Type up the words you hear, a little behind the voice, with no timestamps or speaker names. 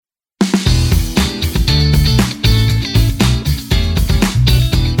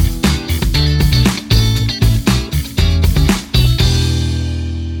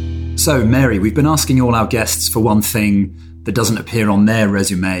So, Mary, we've been asking all our guests for one thing that doesn't appear on their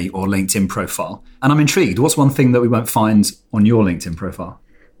resume or LinkedIn profile. And I'm intrigued. What's one thing that we won't find on your LinkedIn profile?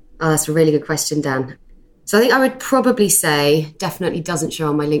 Oh, that's a really good question, Dan. So I think I would probably say definitely doesn't show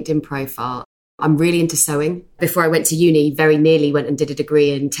on my LinkedIn profile. I'm really into sewing. Before I went to uni, very nearly went and did a degree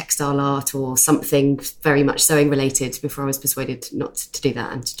in textile art or something very much sewing related before I was persuaded not to do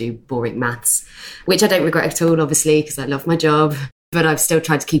that and to do boring maths, which I don't regret at all, obviously, because I love my job. But I've still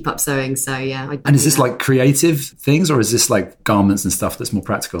tried to keep up sewing. So, yeah. And is this like creative things or is this like garments and stuff that's more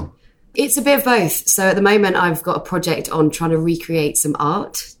practical? It's a bit of both. So at the moment, I've got a project on trying to recreate some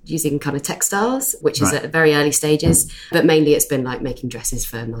art using kind of textiles, which is at very early stages. But mainly it's been like making dresses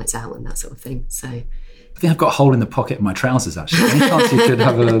for nights out and that sort of thing. So I think I've got a hole in the pocket of my trousers, actually. Any chance you could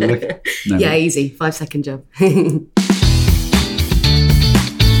have a look? No, yeah, easy. 5-second job.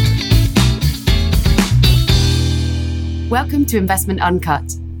 Welcome to Investment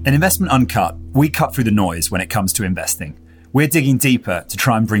Uncut. In Investment Uncut, we cut through the noise when it comes to investing. We're digging deeper to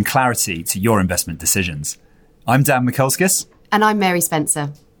try and bring clarity to your investment decisions. I'm Dan Mikulskis. And I'm Mary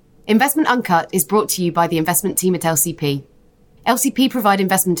Spencer. Investment Uncut is brought to you by the investment team at LCP. LCP provide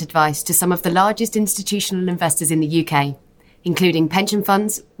investment advice to some of the largest institutional investors in the UK, including pension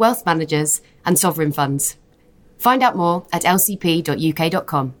funds, wealth managers, and sovereign funds. Find out more at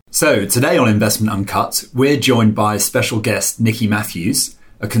lcp.uk.com. So today on Investment Uncut, we're joined by special guest Nikki Matthews,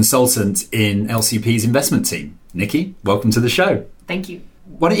 a consultant in LCP's investment team. Nikki, welcome to the show. Thank you.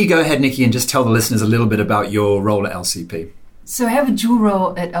 Why don't you go ahead, Nikki, and just tell the listeners a little bit about your role at LCP? So I have a dual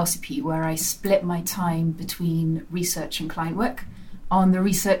role at LCP where I split my time between research and client work. On the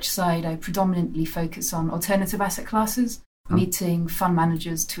research side, I predominantly focus on alternative asset classes, meeting fund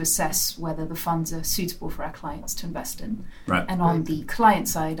managers to assess whether the funds are suitable for our clients to invest in. Right. And on the client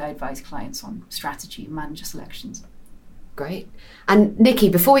side, I advise clients on strategy and manager selections. Great. And Nikki,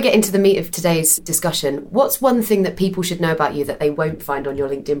 before we get into the meat of today's discussion, what's one thing that people should know about you that they won't find on your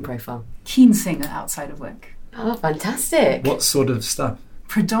LinkedIn profile? Keen singer outside of work. Oh, fantastic. What sort of stuff?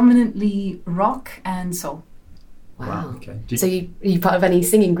 Predominantly rock and soul. Wow. Okay. So you part of any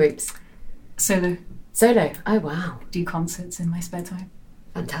singing groups? Solo. Oh, wow. Do concerts in my spare time.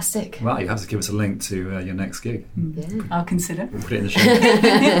 Fantastic. Wow, you have to give us a link to your next gig. Yeah. I'll consider. We'll put it in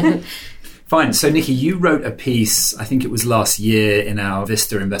the show. Fine. So, Nikki, you wrote a piece, I think it was last year, in our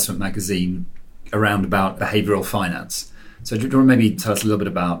Vista Investment magazine around about behavioural finance. So do you want to maybe tell us a little bit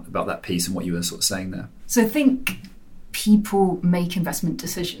about that piece and what you were sort of saying there? So I think people make investment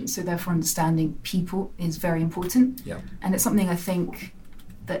decisions, so therefore understanding people is very important. Yeah. And it's something I think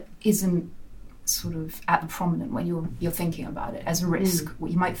that isn't sort of at the prominent when you're thinking about it as a risk. Well,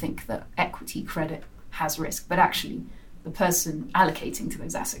 you might think that equity credit has risk, but actually the person allocating to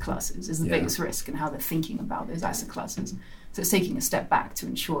those asset classes is the biggest risk in how they're thinking about those asset classes. So it's taking a step back to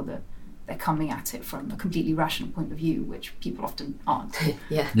ensure that they're coming at it from a completely rational point of view, which people often aren't.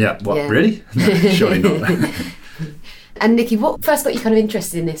 Yeah. What, really? No, surely not. And Nikki, what first got you kind of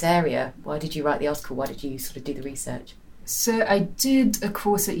interested in this area? Why did you write the article? Why did you sort of do the research? So I did a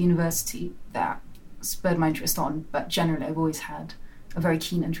course at university that spurred my interest on, but generally I've always had a very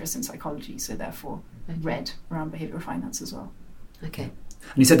keen interest in psychology, so therefore read around behavioural finance as well. Okay.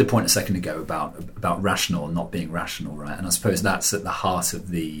 And you said the point a second ago about rational and not being rational, right? And I suppose that's at the heart of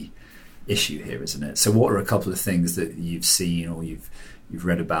the issue here, isn't it? So what are a couple of things that you've seen or you've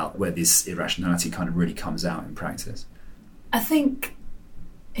read about where this irrationality kind of really comes out in practice? I think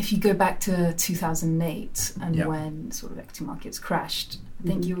if you go back to 2008 and when sort of equity markets crashed, I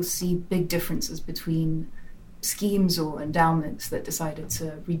think you'll see big differences between schemes or endowments that decided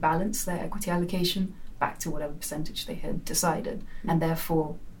to rebalance their equity allocation back to whatever percentage they had decided, and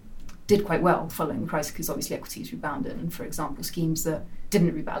therefore did quite well following the crisis because obviously equities rebounded. And for example, schemes that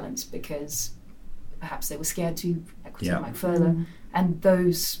didn't rebalance because perhaps they were scared to equity might further, and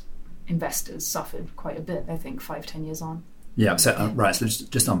those investors suffered quite a bit, I think, 5-10 years on. Yeah, so right, so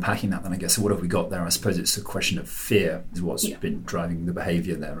just unpacking that then, I guess. So what have we got there? I suppose it's a question of fear is what's been driving the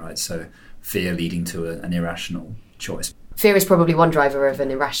behaviour there, right? So fear leading to an irrational choice. Fear is probably one driver of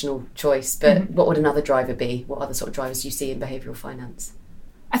an irrational choice, but what would another driver be? What other sort of drivers do you see in behavioural finance?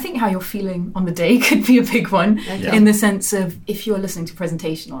 I think how you're feeling on the day could be a big one, in the sense of if you're listening to a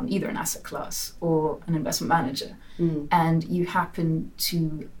presentation on either an asset class or an investment manager, and you happen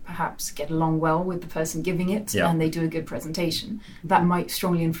to perhaps get along well with the person giving it and they do a good presentation, that might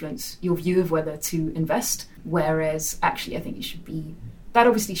strongly influence your view of whether to invest. Whereas actually I think you should be, that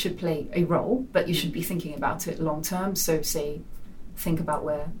obviously should play a role, but you should be thinking about it long term. So say, think about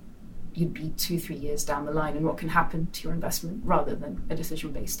where you'd be 2-3 years down the line and what can happen to your investment rather than a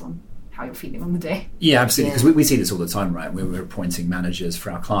decision based on how you're feeling on the day. Yeah, absolutely, because we see this all the time, right? We're appointing managers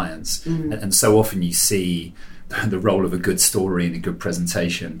for our clients, and so often you see the role of a good story and a good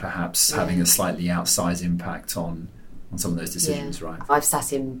presentation perhaps having a slightly outsized impact on some of those decisions, right? I've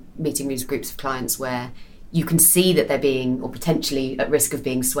sat in meeting rooms, groups of clients where you can see that they're being, or potentially at risk of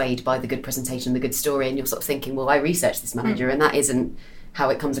being, swayed by the good presentation, the good story, and you're sort of thinking, well, I researched this manager and that isn't how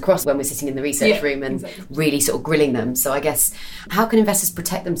it comes across when we're sitting in the research room and really sort of grilling them. So I guess, how can investors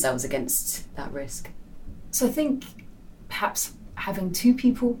protect themselves against that risk? So I think perhaps having two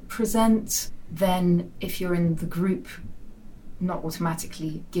people present, then if you're in the group, not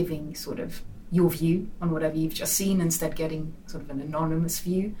automatically giving sort of your view on whatever you've just seen, instead getting sort of an anonymous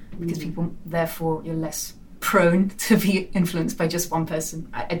view, because people, therefore, you're less prone to be influenced by just one person.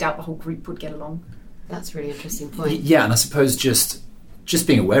 I doubt the whole group would get along. That's a really interesting point. Yeah, and I suppose just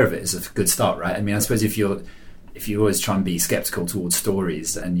being aware of it is a good start, right? I mean, I suppose if you always try and be skeptical towards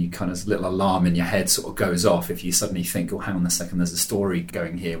stories and you kind of, little alarm in your head sort of goes off if you suddenly think, oh, hang on a second, there's a story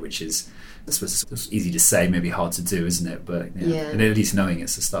going here, which is, I suppose it's easy to say, maybe hard to do, isn't it? But and at least knowing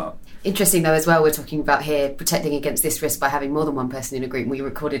it's a start. Interesting though as well, we're talking about here protecting against this risk by having more than one person in a group. We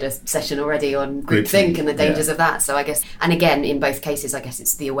recorded a session already on groupthink and the dangers of that. So I guess, and again, in both cases, I guess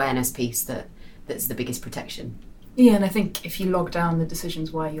it's the awareness piece that's the biggest protection. Yeah, and I think if you log down the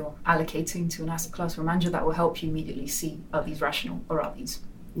decisions why you're allocating to an asset class or a manager, that will help you immediately see, are these rational or are these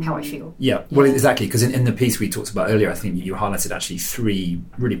how I feel? Yeah, well, exactly, because in the piece we talked about earlier, I think you highlighted actually 3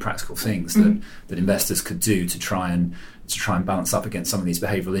 really practical things that investors could do to try and balance up against some of these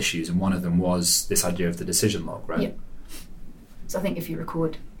behavioural issues, and one of them was this idea of the decision log, right? Yeah. So I think if you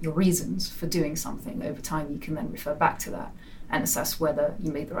record your reasons for doing something over time, you can then refer back to that and assess whether you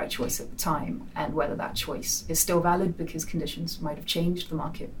made the right choice at the time and whether that choice is still valid, because conditions might have changed, the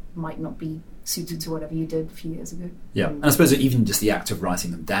market might not be suited to whatever you did a few years ago. Yeah, and I suppose that even just the act of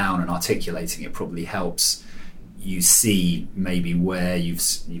writing them down and articulating it probably helps you see maybe where you've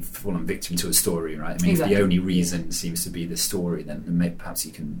fallen victim to a story, right? I mean, if the only reason seems to be the story, then maybe perhaps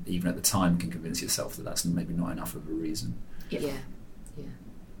you can, even at the time, can convince yourself that that's maybe not enough of a reason. Yeah.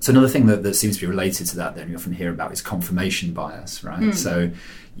 So another thing that seems to be related to that, then you often hear about, is confirmation bias, right? So,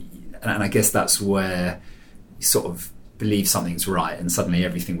 and I guess that's where you sort of believe something's right, and suddenly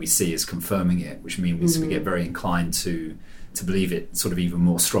everything we see is confirming it, which means we get very inclined to believe it sort of even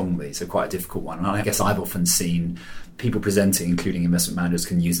more strongly. So quite a difficult one. And I guess I've often seen people presenting, including investment managers,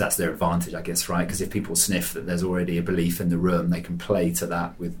 can use that to their advantage, I guess, right? Because if people sniff that there's already a belief in the room, they can play to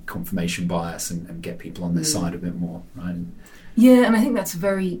that with confirmation bias and get people on their side a bit more, right? Yeah, and I think that's a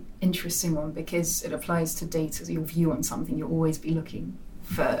very interesting one, because it applies to data. So your view on something, you'll always be looking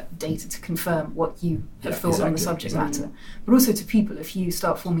for data to confirm what you have thought on the subject matter. But also to people, if you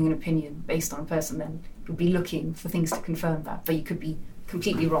start forming an opinion based on a person, then you'll be looking for things to confirm that. But you could be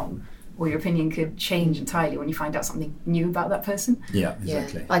completely wrong, or your opinion could change entirely when you find out something new about that person. Yeah,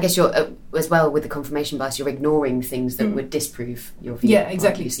 exactly. I guess you're, as well with the confirmation bias, you're ignoring things that would disprove your view. Yeah,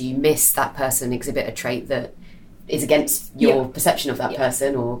 exactly. So you miss that person exhibit a trait that is against your perception of that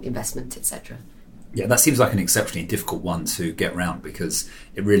person or investment, etc. Yeah, that seems like an exceptionally difficult one to get around, because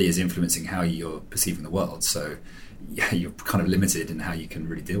it really is influencing how you're perceiving the world. So yeah, you're kind of limited in how you can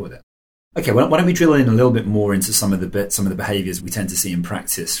really deal with it. Okay, well, why don't we drill in a little bit more into some of the behaviours we tend to see in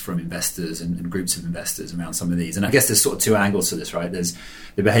practice from investors and groups of investors around some of these. And I guess there's sort of 2 angles to this, right? There's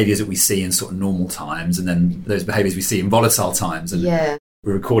the behaviours that we see in sort of normal times, and then those behaviours we see in volatile times. And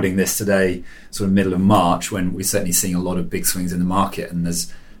we're recording this today, sort of middle of March, when we're certainly seeing a lot of big swings in the market, and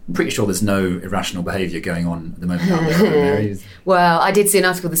I'm pretty sure there's no irrational behaviour going on at the moment out there. Well, I did see an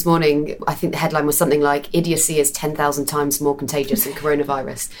article this morning. I think the headline was something like, idiocy is 10,000 times more contagious than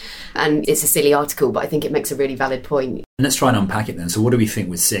coronavirus. And it's a silly article, but I think it makes a really valid point. And let's try and unpack it then. So what do we think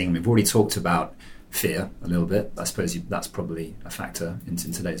we're seeing? We've already talked about fear a little bit. I suppose that's probably a factor in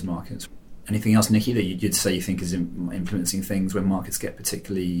today's markets. Anything else, Nikki, that you'd say you think is influencing things when markets get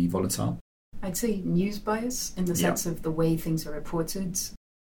particularly volatile? I'd say news bias, in the sense of the way things are reported,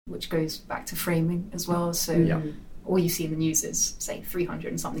 which goes back to framing as well. So all you see in the news is, say, 300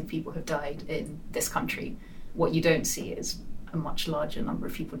 and something people have died in this country. What you don't see is a much larger number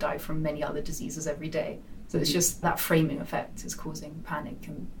of people die from many other diseases every day. So it's just that framing effect is causing panic,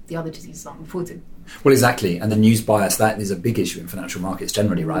 and the other diseases aren't reported. Well, exactly. And the news bias, that is a big issue in financial markets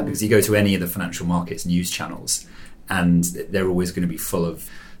generally, right? Because you go to any of the financial markets news channels, and they're always going to be full of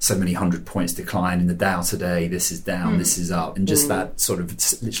so many 100 points decline in the Dow today, this is down, this is up, and just that sort of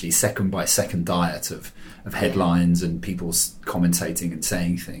literally second by second diet of headlines and people commentating and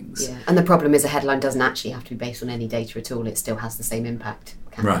saying things. Yeah, and the problem is a headline doesn't actually have to be based on any data at all. It still has the same impact,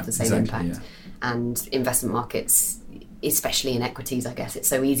 have the same impact. Yeah. And investment markets, especially in equities, I guess. It's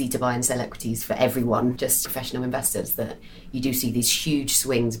so easy to buy and sell equities for everyone, just professional investors, that you do see these huge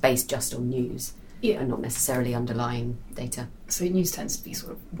swings based just on news and not necessarily underlying data. So news tends to be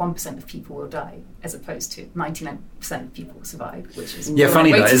sort of 1% of people will die as opposed to 99% of people will survive, which is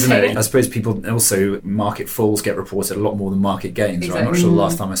funny that, isn't it? I suppose people also, market falls get reported a lot more than market gains, right? I'm not sure the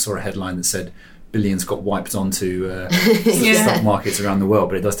last time I saw a headline that said billions got wiped onto stock markets around the world,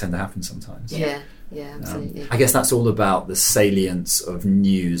 but it does tend to happen sometimes. Yeah, absolutely. I guess that's all about the salience of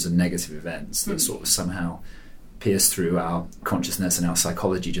news and negative events that sort of somehow pierce through our consciousness and our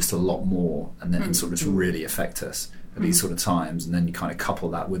psychology just a lot more, and then sort of really affect us at these sort of times. And then you kind of couple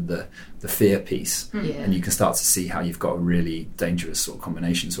that with the fear piece, and you can start to see how you've got a really dangerous sort of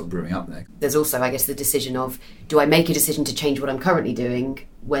combination sort of brewing up there. There's also, I guess, the decision of, do I make a decision to change what I'm currently doing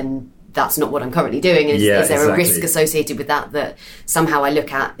when that's not what I'm currently doing? Is there a risk associated with that somehow I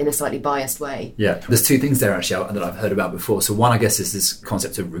look at in a slightly biased way? Yeah, there's two things there actually that I've heard about before. So one, I guess, is this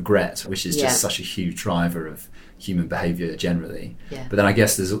concept of regret, which is just such a huge driver of human behaviour generally. Yeah. But then I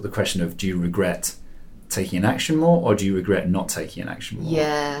guess there's the question of, do you regret taking an action more, or do you regret not taking an action more?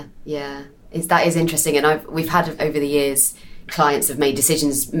 Yeah. That is interesting, and we've had over the years clients have made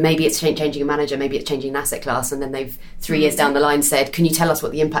decisions. Maybe it's changing a manager, maybe it's changing an asset class, and then they've 3 years down the line said, can you tell us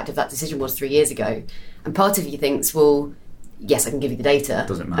what the impact of that decision was 3 years ago? And part of you thinks, well, yes, I can give you the data.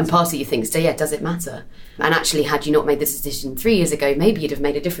 Does it matter? And part of you thinks, does it matter? And actually, had you not made this decision 3 years ago, maybe you'd have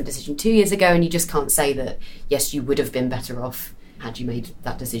made a different decision 2 years ago, and you just can't say that, yes, you would have been better off had you made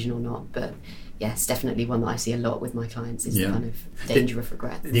that decision or not. But yeah, it's definitely one that I see a lot with my clients, is the kind of danger of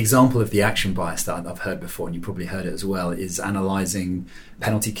regret. The example of the action bias that I've heard before, and you probably heard it as well, is analysing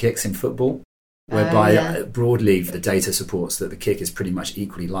penalty kicks in football, whereby broadly the data supports that the kick is pretty much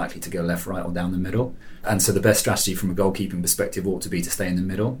equally likely to go left, right or down the middle. And so the best strategy from a goalkeeping perspective ought to be to stay in the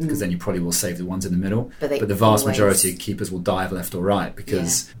middle, because then you probably will save the ones in the middle. But the vast majority of keepers will dive left or right,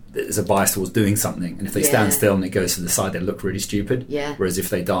 because there's a bias towards doing something. And if they stand still and it goes to the side, they look really stupid. Yeah. Whereas if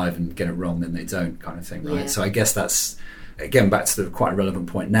they dive and get it wrong, then they don't, kind of thing, right? Yeah. So I guess that's, again, back to the quite relevant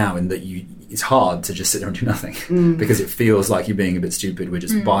point now, in that it's hard to just sit there and do nothing because it feels like you're being a bit stupid. We're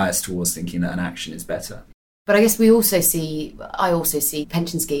just biased towards thinking that an action is better. But I guess I also see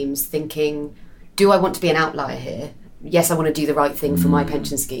pension schemes thinking, do I want to be an outlier here? Yes, I want to do the right thing for my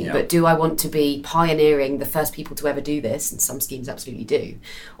pension scheme, but do I want to be pioneering, the first people to ever do this? And some schemes absolutely do.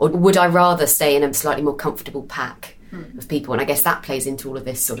 Or would I rather stay in a slightly more comfortable pack of people? And I guess that plays into all of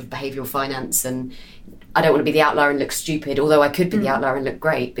this sort of behavioural finance, and I don't want to be the outlier and look stupid, although I could be the outlier and look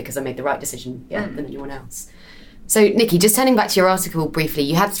great because I made the right decision than anyone else. So, Nikki, just turning back to your article briefly,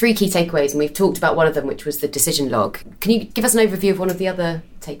 you had 3 key takeaways, and we've talked about one of them, which was the decision log. Can you give us an overview of one of the other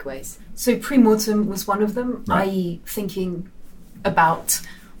takeaways? So pre-mortem was one of them, i.e. thinking about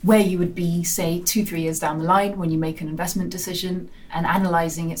where you would be, say, 2-3 years down the line when you make an investment decision, and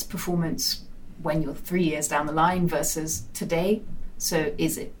analysing its performance when you're 3 years down the line versus today. So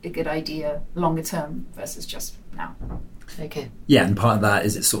is it a good idea longer term versus just now? Okay. Yeah, and part of that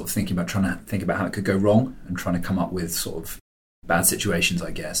is it's sort of trying to think about how it could go wrong, and trying to come up with sort of bad situations,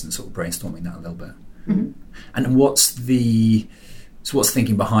 I guess, and sort of brainstorming that a little bit. Mm-hmm. And what's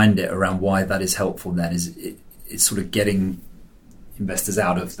thinking behind it around why that is helpful then? It's sort of getting investors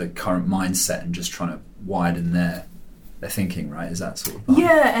out of the current mindset and just trying to widen their thinking, right? Is that sort of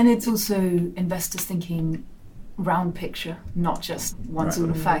and it's also investors thinking round picture, not just one sort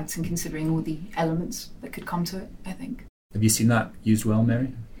of facts, and considering all the elements that could come to it, I think. Have you seen that used well,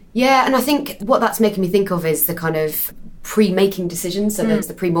 Mary? Yeah, and I think what that's making me think of is the kind of pre-making decisions. So there's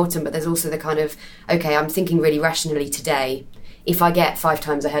the pre-mortem, but there's also the kind of, okay, I'm thinking really rationally today. If I get 5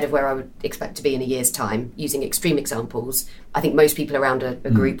 times ahead of where I would expect to be in a year's time, using extreme examples, I think most people around a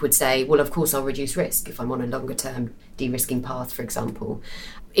group would say, well, of course I'll reduce risk if I'm on a longer term de-risking path, for example.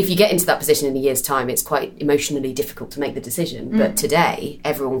 If you get into that position in a year's time, it's quite emotionally difficult to make the decision. But today,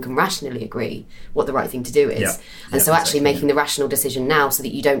 everyone can rationally agree what the right thing to do is. So actually making the rational decision now so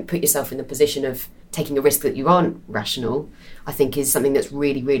that you don't put yourself in the position of taking a risk that you aren't rational, I think is something that's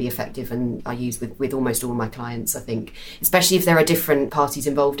really, really effective, and I use with almost all my clients, I think, especially if there are different parties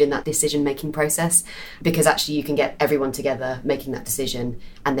involved in that decision-making process, because actually you can get everyone together making that decision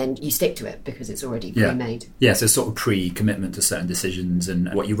and then you stick to it because it's already pre-made. Yeah, so sort of pre-commitment to certain decisions,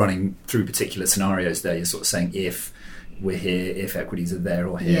 and what you're running through particular scenarios there, you're sort of saying if we're here, if equities are there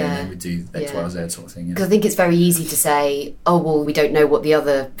or here, and then we do X, Y, or Z sort of thing. Because I think it's very easy to say, oh, well, we don't know what the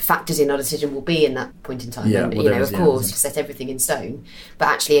other factors in our decision will be in that point in time. Yeah, and, of course, to set everything in stone. But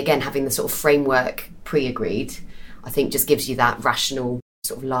actually, again, having the sort of framework pre-agreed, I think just gives you that rational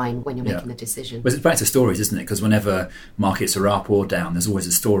sort of line when you're making the decision. Well, it's back to stories, isn't it? Because whenever markets are up or down, there's always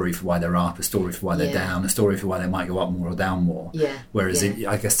a story for why they're up, a story for why they're down, a story for why they might go up more or down more. Whereas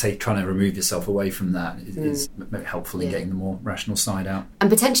I guess trying to remove yourself away from that is helpful in getting the more rational side out. And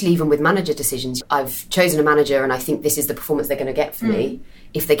potentially even with manager decisions, I've chosen a manager and I think this is the performance they're going to get for me.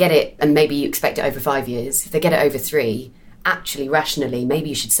 If they get it, and maybe you expect it over 5 years, if they get it over 3, actually rationally maybe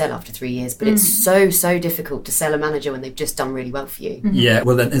you should sell after 3 years, but it's so difficult to sell a manager when they've just done really well for you. Yeah,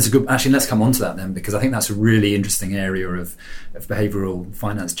 well then it's a good, actually let's come on to that then, because I think that's a really interesting area of behavioural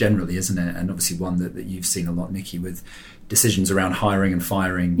finance generally, isn't it? And obviously one that you've seen a lot, Nikki, with decisions around hiring and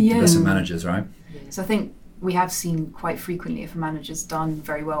firing investment managers, right? So I think we have seen quite frequently if a manager's done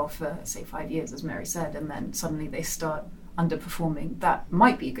very well for say 5 years, as Mary said, and then suddenly they start underperforming, that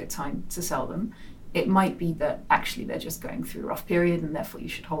might be a good time to sell them. It might be that actually they're just going through a rough period and therefore you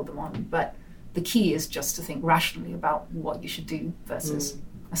should hold them on. But the key is just to think rationally about what you should do versus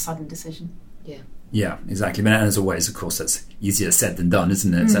a sudden decision. Yeah, exactly. And as always, of course, that's easier said than done,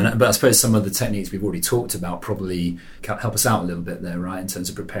 isn't it? But I suppose some of the techniques we've already talked about probably help us out a little bit there, right, in terms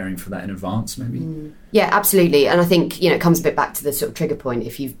of preparing for that in advance, maybe? Yeah, absolutely. And I think, it comes a bit back to the sort of trigger point.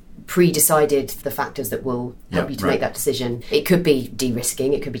 If you've pre-decided the factors that will help you to make that decision, it could be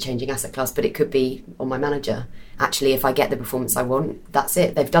de-risking, it could be changing asset class, but it could be on my manager. Actually, if I get the performance I want, that's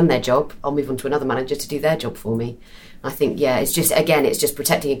it. They've done their job. I'll move on to another manager to do their job for me. I think, it's just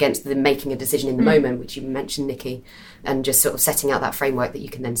protecting against the making a decision in the moment, which you mentioned, Nikki, and just sort of setting out that framework that you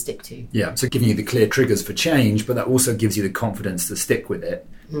can then stick to. Yeah, so giving you the clear triggers for change, but that also gives you the confidence to stick with it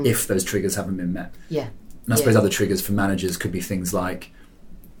if those triggers haven't been met. Yeah. And I suppose other triggers for managers could be things like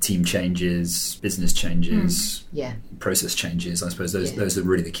team changes, business changes, process changes. I suppose those are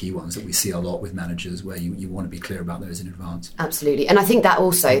really the key ones that we see a lot with managers, where you want to be clear about those in advance. Absolutely. And I think that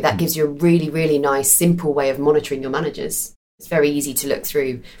also, that gives you a really, really nice, simple way of monitoring your managers. It's very easy to look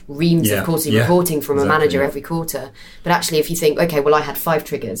through reams of quarterly reporting from a manager every quarter. But actually, if you think, okay, well, I had 5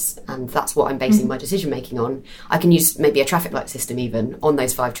 triggers and that's what I'm basing my decision making on, I can use maybe a traffic light system even on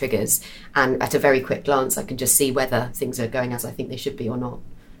those 5 triggers. And at a very quick glance, I can just see whether things are going as I think they should be or not.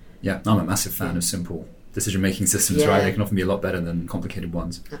 Yeah, I'm a massive fan of simple decision-making systems, right? They can often be a lot better than complicated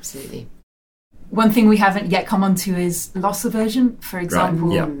ones. Absolutely. One thing we haven't yet come on to is loss aversion. For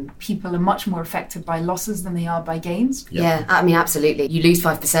example, people are much more affected by losses than they are by gains. Yeah, I mean, absolutely. You lose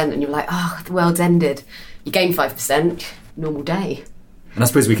 5% and you're like, oh, the world's ended. You gain 5%, normal day. And I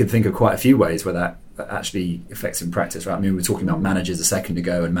suppose we could think of quite a few ways where that actually affects in practice, right? I mean, we were talking about managers a second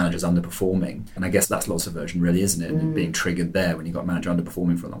ago and managers underperforming. And I guess that's loss aversion really, isn't it? And being triggered there when you've got a manager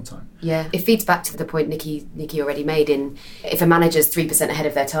underperforming for a long time. Yeah. It feeds back to the point Nikki already made in, if a manager's 3% ahead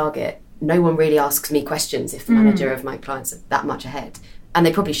of their target, no one really asks me questions if the manager of my clients are that much ahead. And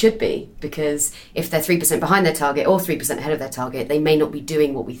they probably should be, because if they're 3% behind their target or 3% ahead of their target, they may not be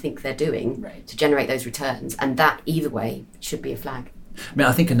doing what we think they're doing to generate those returns. And that, either way, should be a flag. I mean,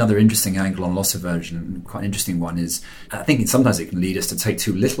 I think another interesting angle on loss aversion, quite an interesting one, is I think sometimes it can lead us to take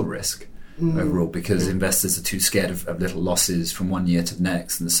too little risk overall, because investors are too scared of little losses from one year to the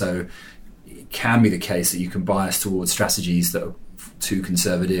next. And so it can be the case that you can bias towards strategies that are too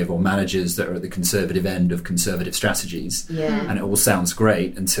conservative, or managers that are at the conservative end of conservative strategies. And it all sounds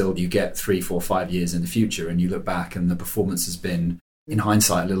great until you get 3, 4, 5 years in the future and you look back and the performance has been, in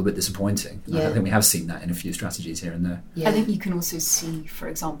hindsight, a little bit disappointing. I think we have seen that in a few strategies here and there. I think you can also see, for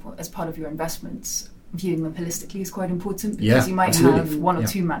example, as part of your investments, viewing them holistically is quite important, because you might have 1 or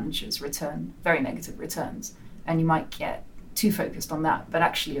 2 managers return very negative returns, and you might get too focused on that, but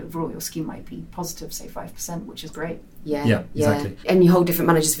actually overall your scheme might be positive, say 5%, which is great. Exactly. And you hold different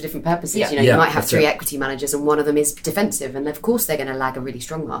managers for different purposes. You might have 3 equity managers and one of them is defensive, and of course they're going to lag a really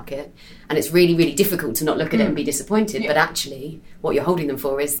strong market, and it's really, really difficult to not look at it and be disappointed. But actually what you're holding them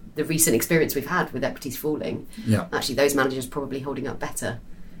for is the recent experience we've had with equities falling. Actually those managers are probably holding up better.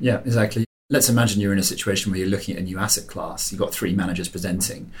 Exactly. Let's imagine you're in a situation where you're looking at a new asset class. You've got 3 managers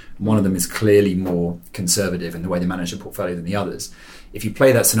presenting. One of them is clearly more conservative in the way they manage their portfolio than the others. If you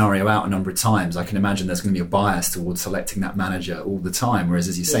play that scenario out a number of times, I can imagine there's going to be a bias towards selecting that manager all the time. Whereas,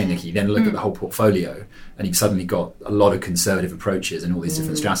 as you say, Nikki, you then look at the whole portfolio and you've suddenly got a lot of conservative approaches and all these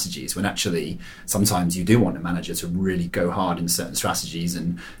different strategies, when actually sometimes you do want a manager to really go hard in certain strategies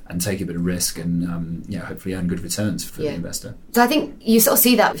and take a bit of risk and hopefully earn good returns for the investor. So I think you sort of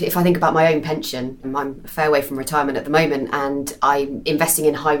see that if I think about my own pension. I'm a fair way from retirement at the moment, and I'm investing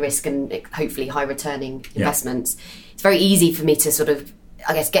in high risk and hopefully high returning investments. It's very easy for me to sort of,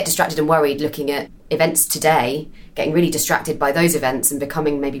 I guess, get distracted and worried looking at events today, getting really distracted by those events and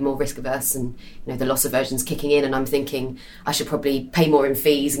becoming maybe more risk averse, and the loss aversion's kicking in, and I'm thinking I should probably pay more in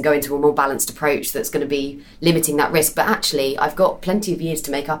fees and go into a more balanced approach that's going to be limiting that risk. But actually I've got plenty of years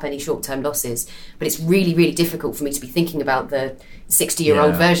to make up any short-term losses, but it's really, really difficult for me to be thinking about the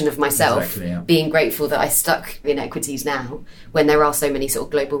 60-year-old version of myself being grateful that I stuck in equities now, when there are so many sort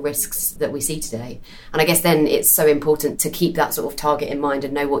of global risks that we see today. And I guess then it's so important to keep that sort of target in mind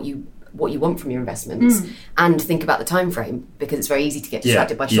and know what you want from your investments and think about the time frame, because it's very easy to get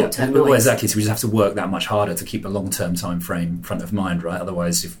distracted by short-term noise. Well, exactly. So we just have to work that much harder to keep a long-term time frame front of mind, right?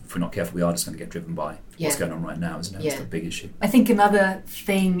 Otherwise, if we're not careful, we are just going to get driven by what's going on right now, isn't it? It's a big issue. I think another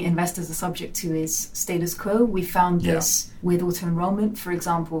thing investors are subject to is status quo. We found this with auto-enrollment. For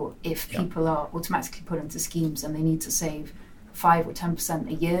example, if people are automatically put into schemes and they need to save 5 or 10%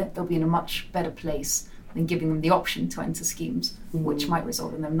 a year, they'll be in a much better place than giving them the option to enter schemes, which might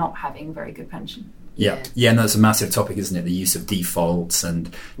result in them not having a very good pension. And that's a massive topic, isn't it? The use of defaults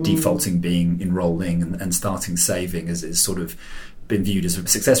and defaulting being enrolling and starting saving is sort of been viewed as a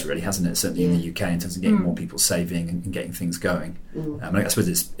success, really, hasn't it? Certainly in the UK, in terms of getting more people saving and getting things going. I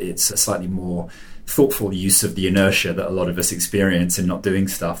suppose it's a slightly more thoughtful use of the inertia that a lot of us experience in not doing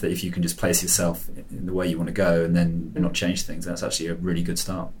stuff, that if you can just place yourself in the way you want to go and then not change things, that's actually a really good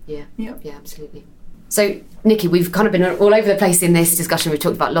start. Yeah, absolutely. So, Nikki, we've kind of been all over the place in this discussion. We've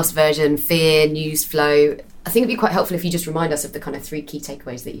talked about loss aversion, fear, news flow. I think it'd be quite helpful if you just remind us of the kind of 3 key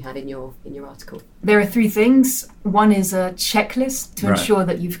takeaways that you had in your article. There are 3 things. One is a checklist to ensure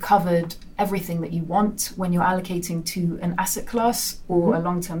that you've covered everything that you want when you're allocating to an asset class or a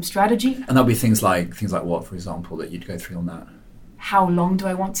long-term strategy. And that'll be things like what, for example, that you'd go through on that? How long do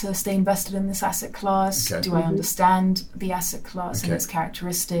I want to stay invested in this asset class? Do I understand the asset class and its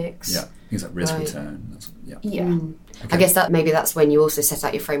characteristics? Yeah, things like risk return. I guess that's when you also set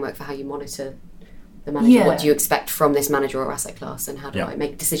out your framework for how you monitor the manager. What do you expect from this manager or asset class, and how do I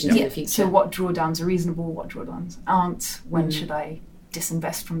make decisions in the future? So what drawdowns are reasonable, what drawdowns aren't? When should I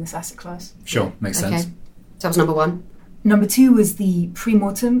disinvest from this asset class? Sure, makes sense. So that was number 1. Number 2 was the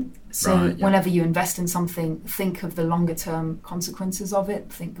pre-mortem. So whenever you invest in something, think of the longer term consequences of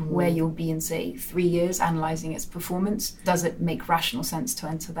it. Think where you'll be in, say, 3 years, analysing its performance. Does it make rational sense to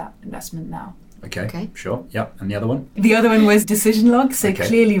enter that investment now? Okay. Sure. Yep. And the other one? The other one was decision log. So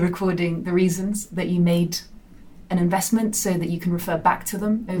clearly recording the reasons that you made an investment so that you can refer back to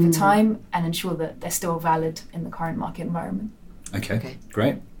them over time and ensure that they're still valid in the current market environment. Okay.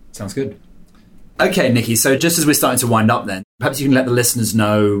 Great. Sounds good. Okay, Nikki, so just as we're starting to wind up then, perhaps you can let the listeners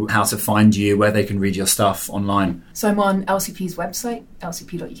know how to find you, where they can read your stuff online. So I'm on LCP's website,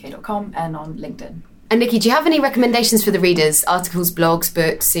 lcp.uk.com, and on LinkedIn. And Nikki, do you have any recommendations for the readers? Articles, blogs,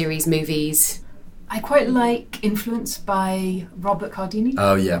 books, series, movies? I quite like Influence by Robert Cialdini.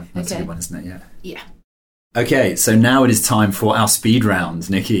 Oh, yeah. That's a good one, isn't it? Yeah. Okay, so now it is time for our speed round,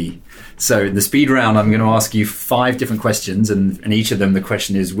 Nikki. So the speed round, I'm going to ask you 5 different questions, and each of them, the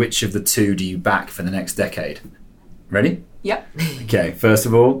question is, which of the 2 do you back for the next decade? Ready? Yep. Okay, first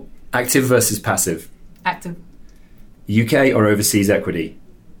of all, active versus passive? Active. UK or overseas equity?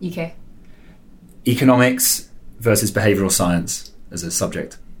 UK. Economics versus behavioural science as a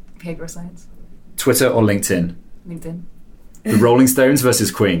subject? Behavioural science. Twitter or LinkedIn? LinkedIn. The Rolling Stones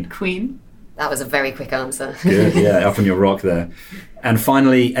versus Queen? Queen. That was a very quick answer. Good, yeah, up on your rock there. And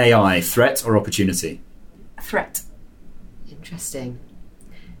finally, AI, threat or opportunity? Threat. Interesting.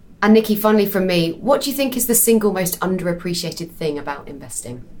 And Nikki, finally from me, what do you think is the single most underappreciated thing about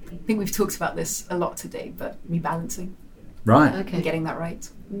investing? I think we've talked about this a lot today, but rebalancing. Right. Okay. And getting that right.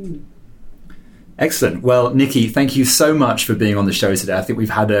 Excellent. Well, Nikki, thank you so much for being on the show today. I think we've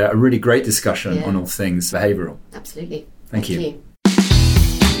had a really great discussion on all things behavioural. Absolutely. Thank you.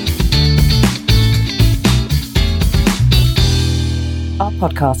 Our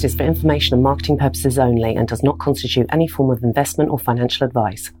podcast is for information and marketing purposes only and does not constitute any form of investment or financial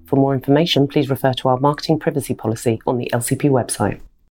advice. For more information, please refer to our marketing privacy policy on the LCP website.